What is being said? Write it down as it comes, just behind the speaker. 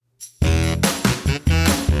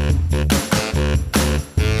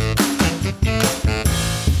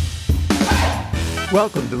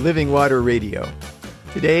Welcome to Living Water Radio.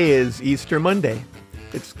 Today is Easter Monday.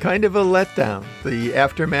 It's kind of a letdown, the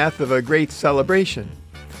aftermath of a great celebration.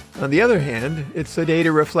 On the other hand, it's a day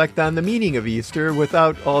to reflect on the meaning of Easter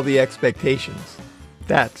without all the expectations.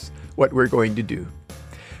 That's what we're going to do.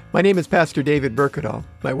 My name is Pastor David Berkedal.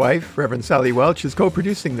 My wife, Reverend Sally Welch, is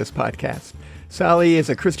co-producing this podcast. Sally is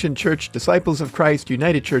a Christian Church Disciples of Christ,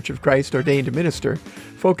 United Church of Christ ordained minister,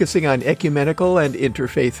 focusing on ecumenical and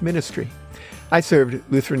interfaith ministry. I served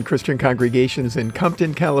Lutheran Christian congregations in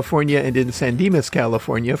Compton, California, and in San Dimas,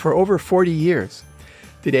 California for over 40 years.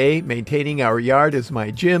 Today, maintaining our yard is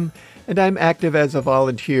my gym, and I'm active as a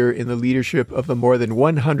volunteer in the leadership of the more than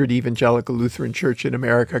 100 Evangelical Lutheran Church in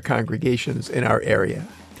America congregations in our area.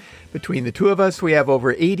 Between the two of us, we have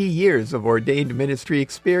over 80 years of ordained ministry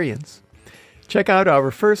experience. Check out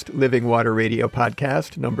our first Living Water Radio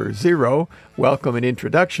podcast, number 0, Welcome and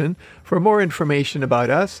Introduction, for more information about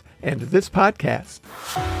us and this podcast.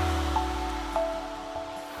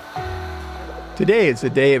 Today is a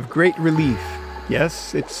day of great relief.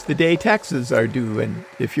 Yes, it's the day taxes are due, and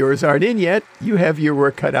if yours aren't in yet, you have your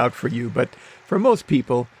work cut out for you. But for most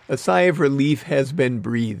people, a sigh of relief has been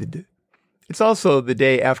breathed. It's also the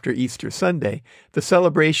day after Easter Sunday, the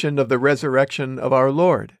celebration of the resurrection of our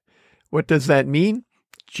Lord. What does that mean?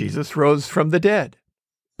 Jesus rose from the dead.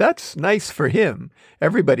 That's nice for him.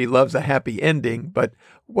 Everybody loves a happy ending, but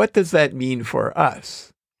what does that mean for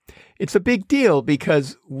us? It's a big deal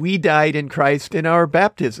because we died in Christ in our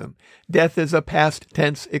baptism. Death is a past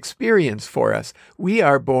tense experience for us. We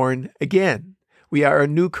are born again. We are a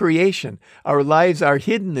new creation. Our lives are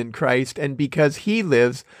hidden in Christ, and because he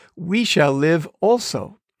lives, we shall live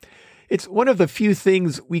also. It's one of the few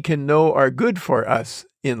things we can know are good for us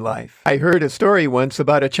in life. I heard a story once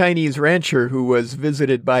about a Chinese rancher who was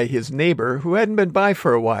visited by his neighbor who hadn't been by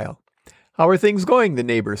for a while. "How are things going?" the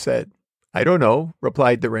neighbor said. "I don't know,"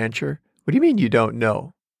 replied the rancher. "What do you mean you don't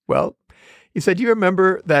know?" "Well," he said, "do you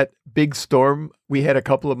remember that big storm we had a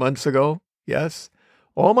couple of months ago?" "Yes."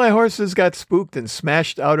 "All my horses got spooked and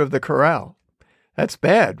smashed out of the corral." "That's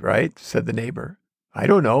bad, right?" said the neighbor. "I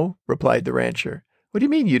don't know," replied the rancher. "What do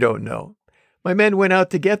you mean you don't know?" "My men went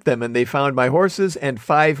out to get them, and they found my horses and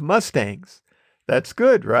 5 Mustangs." "That's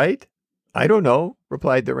good, right?" "I don't know,"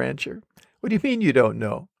 replied the rancher. "What do you mean you don't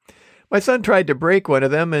know?" "My son tried to break one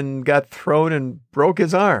of them and got thrown and broke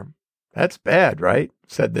his arm." "That's bad, right?"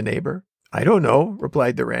 said the neighbor. "I don't know,"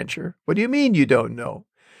 replied the rancher. "What do you mean you don't know?"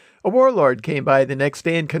 "A warlord came by the next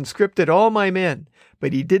day and conscripted all my men,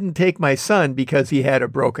 but he didn't take my son because he had a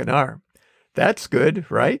broken arm." "That's good,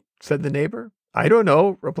 right?" said the neighbor. "I don't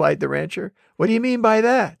know," replied the rancher. "What do you mean by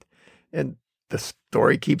that?" And the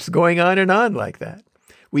story keeps going on and on like that.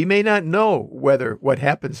 We may not know whether what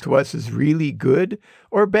happens to us is really good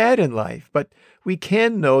or bad in life, but we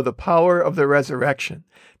can know the power of the resurrection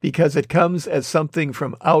because it comes as something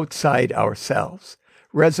from outside ourselves.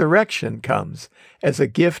 Resurrection comes as a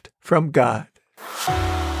gift from God.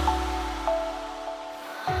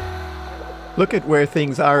 Look at where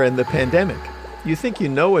things are in the pandemic. You think you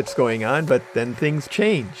know what's going on, but then things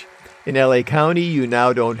change. In LA County, you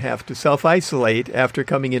now don't have to self-isolate after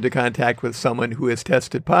coming into contact with someone who has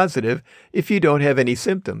tested positive if you don't have any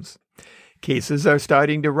symptoms. Cases are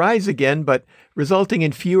starting to rise again, but resulting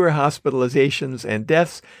in fewer hospitalizations and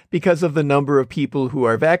deaths because of the number of people who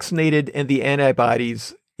are vaccinated and the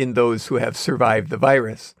antibodies in those who have survived the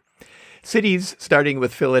virus. Cities, starting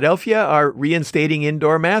with Philadelphia, are reinstating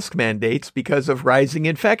indoor mask mandates because of rising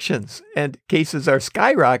infections, and cases are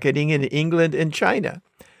skyrocketing in England and China.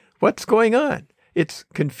 What's going on? It's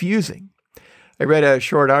confusing. I read a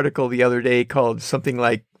short article the other day called something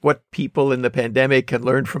like "What People in the Pandemic Can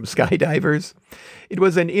Learn from Skydivers." It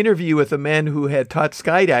was an interview with a man who had taught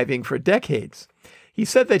skydiving for decades. He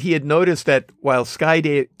said that he had noticed that while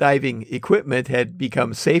skydiving equipment had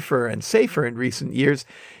become safer and safer in recent years,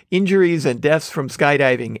 injuries and deaths from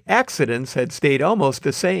skydiving accidents had stayed almost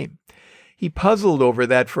the same. He puzzled over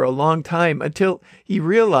that for a long time until he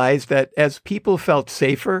realized that as people felt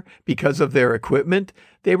safer because of their equipment,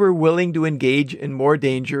 they were willing to engage in more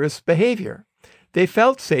dangerous behavior. They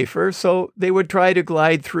felt safer, so they would try to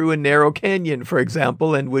glide through a narrow canyon, for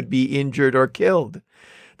example, and would be injured or killed.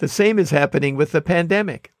 The same is happening with the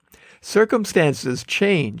pandemic. Circumstances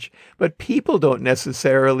change, but people don't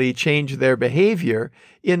necessarily change their behavior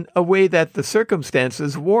in a way that the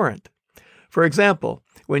circumstances warrant. For example,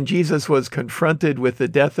 when Jesus was confronted with the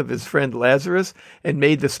death of his friend Lazarus and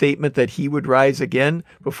made the statement that he would rise again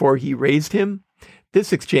before he raised him,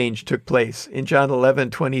 this exchange took place in John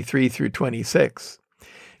 11:23 through 26.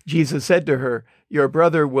 Jesus said to her, "Your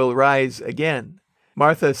brother will rise again."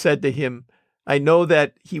 Martha said to him, I know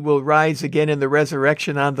that he will rise again in the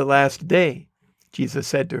resurrection on the last day. Jesus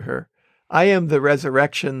said to her, I am the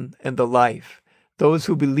resurrection and the life. Those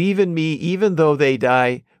who believe in me, even though they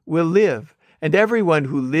die, will live, and everyone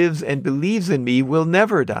who lives and believes in me will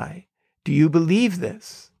never die. Do you believe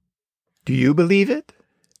this? Do you believe it?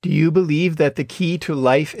 Do you believe that the key to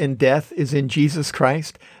life and death is in Jesus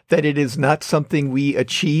Christ, that it is not something we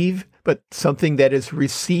achieve, but something that is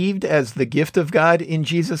received as the gift of God in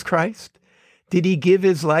Jesus Christ? Did he give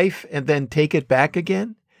his life and then take it back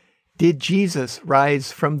again? Did Jesus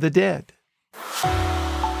rise from the dead?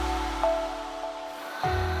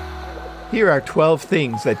 Here are 12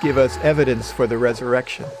 things that give us evidence for the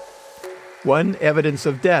resurrection. 1. Evidence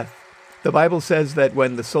of death. The Bible says that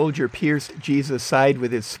when the soldier pierced Jesus' side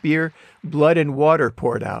with his spear, blood and water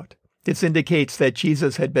poured out. This indicates that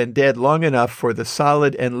Jesus had been dead long enough for the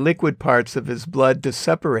solid and liquid parts of his blood to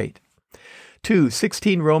separate. 2.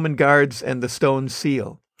 16 Roman guards and the stone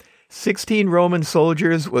seal. 16 Roman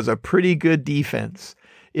soldiers was a pretty good defense.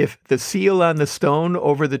 If the seal on the stone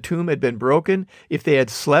over the tomb had been broken, if they had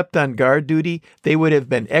slept on guard duty, they would have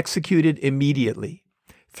been executed immediately.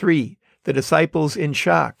 3. The disciples in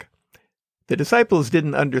shock. The disciples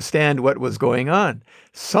didn't understand what was going on.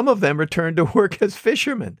 Some of them returned to work as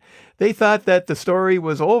fishermen. They thought that the story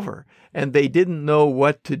was over, and they didn't know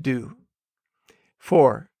what to do.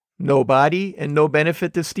 4. No body and no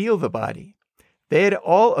benefit to steal the body. They had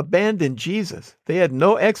all abandoned Jesus. They had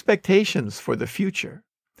no expectations for the future.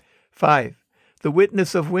 5. The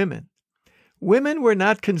witness of women. Women were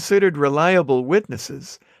not considered reliable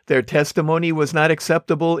witnesses. Their testimony was not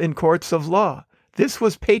acceptable in courts of law. This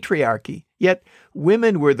was patriarchy, yet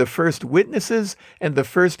women were the first witnesses and the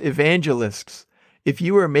first evangelists. If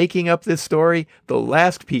you were making up this story, the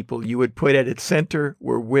last people you would put at its center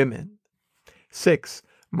were women. 6.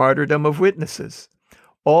 Martyrdom of witnesses.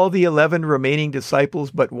 All the 11 remaining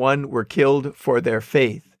disciples but one were killed for their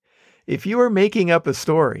faith. If you were making up a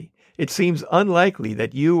story, it seems unlikely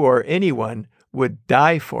that you or anyone would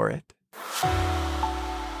die for it.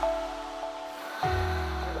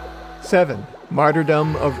 7.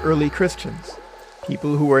 Martyrdom of early Christians.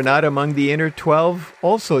 People who were not among the inner 12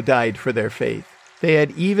 also died for their faith. They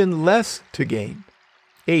had even less to gain.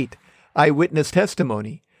 8. Eyewitness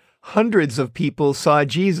testimony. Hundreds of people saw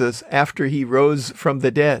Jesus after he rose from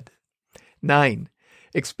the dead. 9.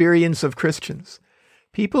 Experience of Christians.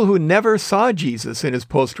 People who never saw Jesus in his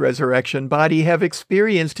post-resurrection body have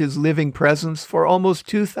experienced his living presence for almost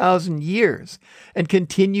 2,000 years and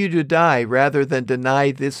continue to die rather than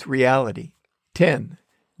deny this reality. 10.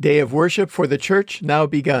 Day of worship for the church now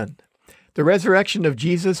begun. The resurrection of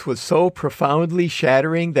Jesus was so profoundly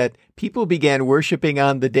shattering that people began worshiping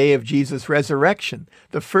on the day of Jesus' resurrection,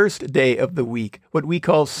 the first day of the week, what we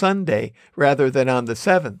call Sunday, rather than on the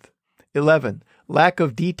 7th. 11. Lack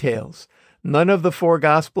of details. None of the 4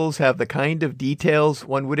 Gospels have the kind of details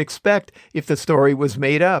one would expect if the story was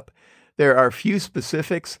made up. There are few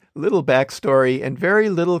specifics, little backstory, and very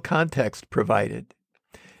little context provided.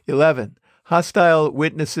 11. Hostile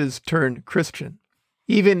witnesses turn Christian.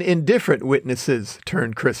 Even indifferent witnesses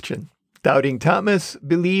turn Christian. Doubting Thomas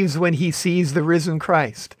believes when he sees the risen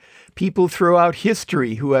Christ. People throughout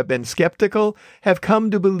history who have been skeptical have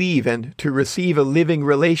come to believe and to receive a living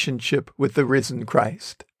relationship with the risen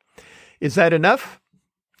Christ. Is that enough?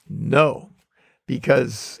 No.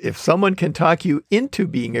 Because if someone can talk you into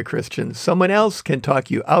being a Christian, someone else can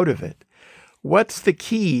talk you out of it. What's the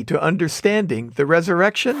key to understanding the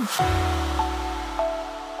resurrection?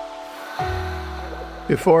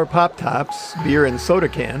 Before Pop-Tops, beer and soda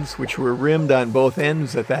cans, which were rimmed on both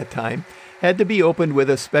ends at that time, had to be opened with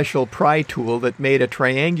a special pry tool that made a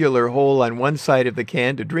triangular hole on one side of the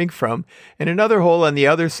can to drink from and another hole on the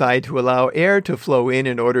other side to allow air to flow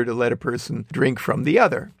in order to let a person drink from the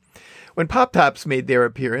other. When Pop-Tops made their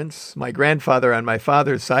appearance, my grandfather on my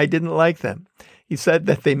father's side didn't like them. He said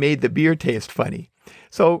that they made the beer taste funny.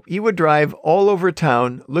 So he would drive all over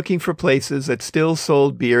town looking for places that still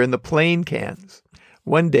sold beer in the plain cans.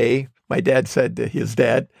 One day, my dad said to his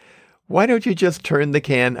dad, "Why don't you just turn the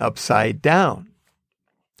can upside down?"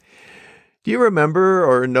 Do you remember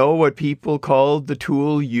or know what people called the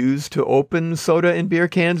tool used to open soda and beer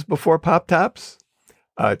cans before Pop-Tops?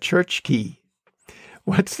 A church key.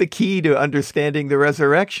 What's the key to understanding the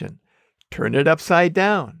resurrection? Turn it upside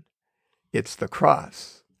down. It's the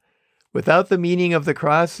cross. Without the meaning of the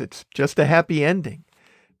cross, it's just a happy ending.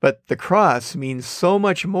 But the cross means so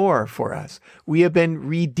much more for us. We have been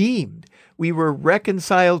redeemed. We were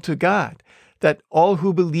reconciled to God, that all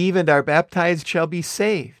who believe and are baptized shall be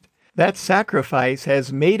saved. That sacrifice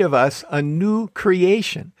has made of us a new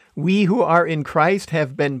creation. We who are in Christ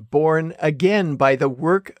have been born again by the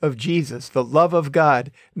work of Jesus, the love of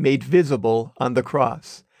God made visible on the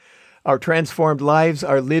cross. Our transformed lives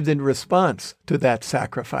are lived in response to that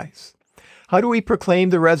sacrifice. How do we proclaim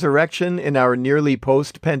the resurrection in our nearly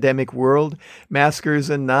post-pandemic world? Maskers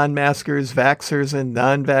and non-maskers, vaxxers and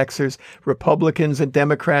non-vaxxers, Republicans and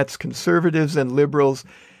Democrats, conservatives and liberals.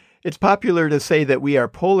 It's popular to say that we are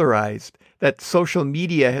polarized, that social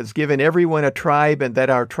media has given everyone a tribe and that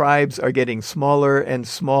our tribes are getting smaller and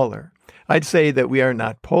smaller. I'd say that we are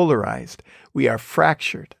not polarized. We are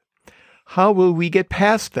fractured. How will we get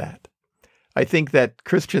past that? I think that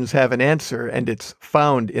Christians have an answer, and it's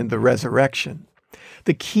found in the resurrection.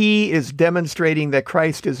 The key is demonstrating that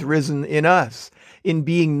Christ is risen in us, in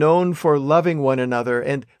being known for loving one another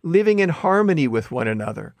and living in harmony with one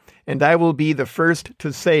another. And I will be the first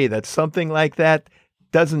to say that something like that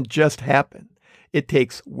doesn't just happen. It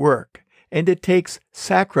takes work, and it takes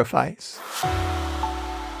sacrifice.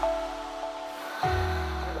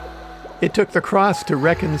 It took the cross to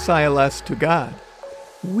reconcile us to God.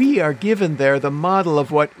 We are given there the model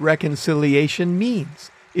of what reconciliation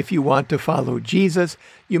means. If you want to follow Jesus,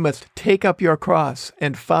 you must take up your cross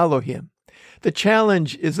and follow him. The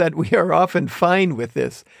challenge is that we are often fine with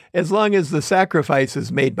this, as long as the sacrifice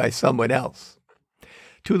is made by someone else.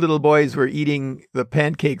 2 little boys were eating the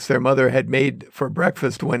pancakes their mother had made for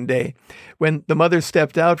breakfast one day. When the mother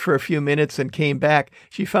stepped out for a few minutes and came back,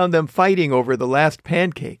 she found them fighting over the last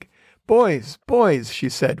pancake. "Boys, boys," she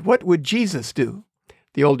said, "what would Jesus do?"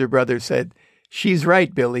 The older brother said, "She's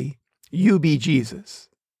right, Billy. You be Jesus."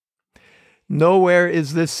 Nowhere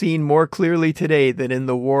is this seen more clearly today than in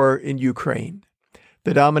the war in Ukraine.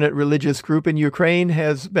 The dominant religious group in Ukraine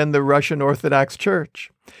has been the Russian Orthodox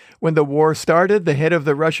Church. When the war started, the head of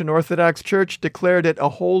the Russian Orthodox Church declared it a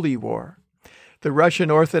holy war. The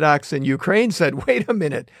Russian Orthodox in Ukraine said, "Wait a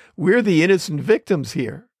minute, we're the innocent victims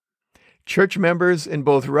here." Church members in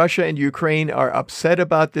both Russia and Ukraine are upset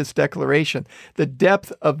about this declaration. The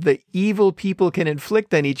depth of the evil people can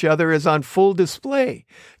inflict on each other is on full display.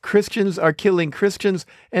 Christians are killing Christians,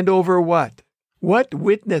 and over what? What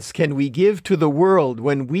witness can we give to the world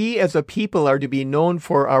when we as a people are to be known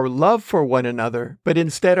for our love for one another, but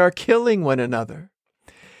instead are killing one another?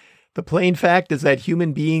 The plain fact is that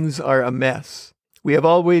human beings are a mess. We have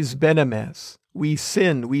always been a mess. We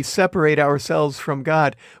sin. We separate ourselves from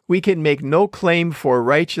God. We can make no claim for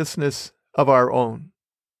righteousness of our own.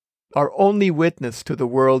 Our only witness to the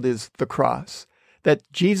world is the cross, that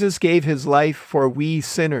Jesus gave his life for we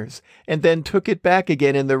sinners and then took it back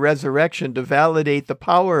again in the resurrection to validate the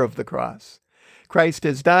power of the cross. Christ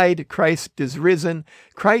has died. Christ is risen.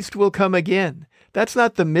 Christ will come again. That's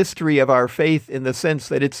not the mystery of our faith in the sense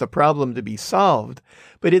that it's a problem to be solved,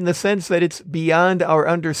 but in the sense that it's beyond our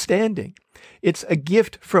understanding. It's a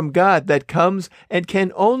gift from God that comes and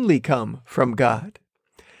can only come from God.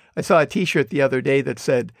 I saw a t-shirt the other day that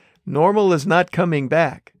said, "Normal is not coming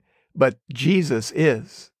back, but Jesus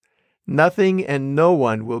is. Nothing and no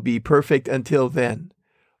one will be perfect until then,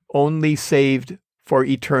 only saved for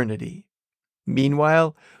eternity."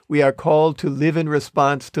 Meanwhile, we are called to live in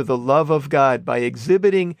response to the love of God by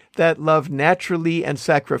exhibiting that love naturally and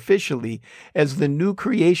sacrificially as the new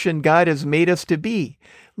creation God has made us to be,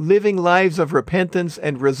 living lives of repentance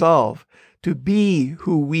and resolve to be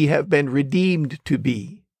who we have been redeemed to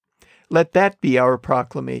be. Let that be our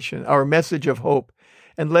proclamation, our message of hope,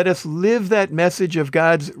 and let us live that message of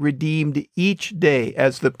God's redeemed each day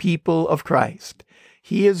as the people of Christ.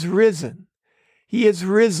 He is risen. He is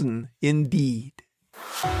risen indeed.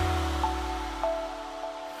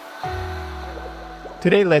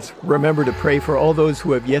 Today, let's remember to pray for all those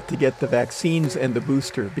who have yet to get the vaccines and the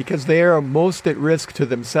booster, because they are most at risk to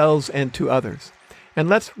themselves and to others. And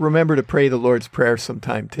let's remember to pray the Lord's Prayer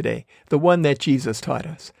sometime today, the one that Jesus taught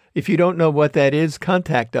us. If you don't know what that is,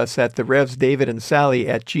 contact us at the Revs David and Sally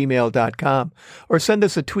at gmail.com, or send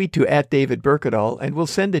us a tweet to @DavidBurkadal, and we'll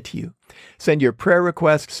send it to you. Send your prayer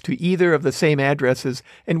requests to either of the same addresses,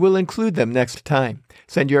 and we'll include them next time.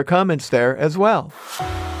 Send your comments there as well.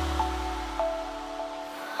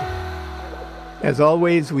 As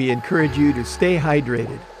always, we encourage you to stay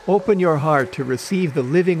hydrated. Open your heart to receive the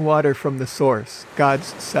living water from the source, God's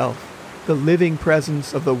self, the living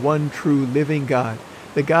presence of the one true living God,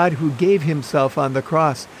 the God who gave himself on the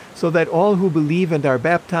cross so that all who believe and are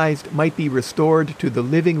baptized might be restored to the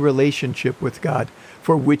living relationship with God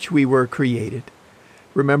for which we were created.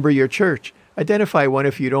 Remember your church. Identify one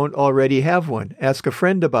if you don't already have one. Ask a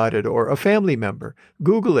friend about it or a family member.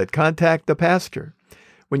 Google it. Contact the pastor.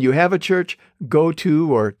 When you have a church, go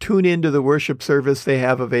to or tune into the worship service they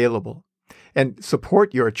have available. and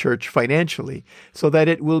support your church financially so that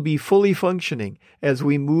it will be fully functioning as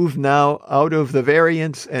we move now out of the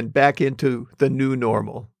variants and back into the new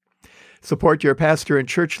normal. Support your pastor and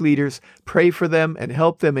church leaders, pray for them, and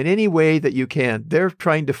help them in any way that you can. They're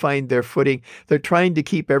trying to find their footing. They're trying to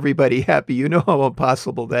keep everybody happy. You know how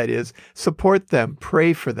impossible that is. Support them.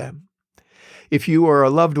 Pray for them. If you or a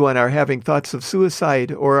loved one are having thoughts of suicide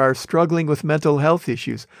or are struggling with mental health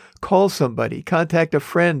issues, call somebody, contact a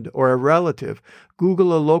friend or a relative,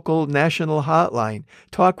 Google a local national hotline,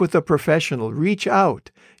 talk with a professional, reach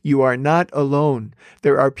out. You are not alone.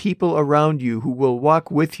 There are people around you who will walk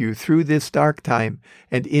with you through this dark time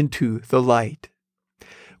and into the light.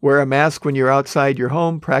 Wear a mask when you're outside your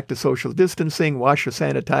home, practice social distancing, wash or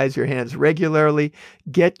sanitize your hands regularly,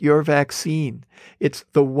 get your vaccine. It's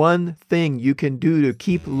the one thing you can do to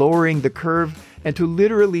keep lowering the curve and to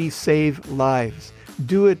literally save lives.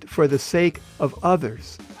 Do it for the sake of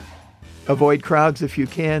others. Avoid crowds if you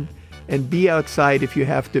can, and be outside if you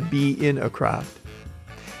have to be in a crowd.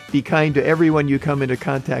 Be kind to everyone you come into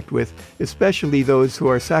contact with, especially those who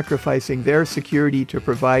are sacrificing their security to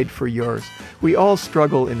provide for yours. We all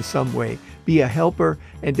struggle in some way. Be a helper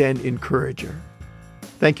and an encourager.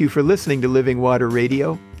 Thank you for listening to Living Water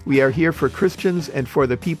Radio. We are here for Christians and for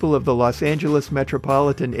the people of the Los Angeles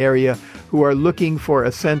metropolitan area who are looking for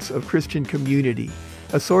a sense of Christian community,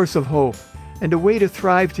 a source of hope, and a way to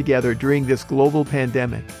thrive together during this global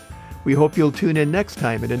pandemic. We hope you'll tune in next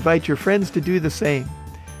time and invite your friends to do the same.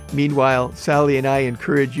 Meanwhile, Sally and I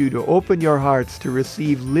encourage you to open your hearts to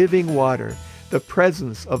receive living water, the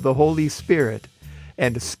presence of the Holy Spirit,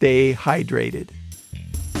 and stay hydrated.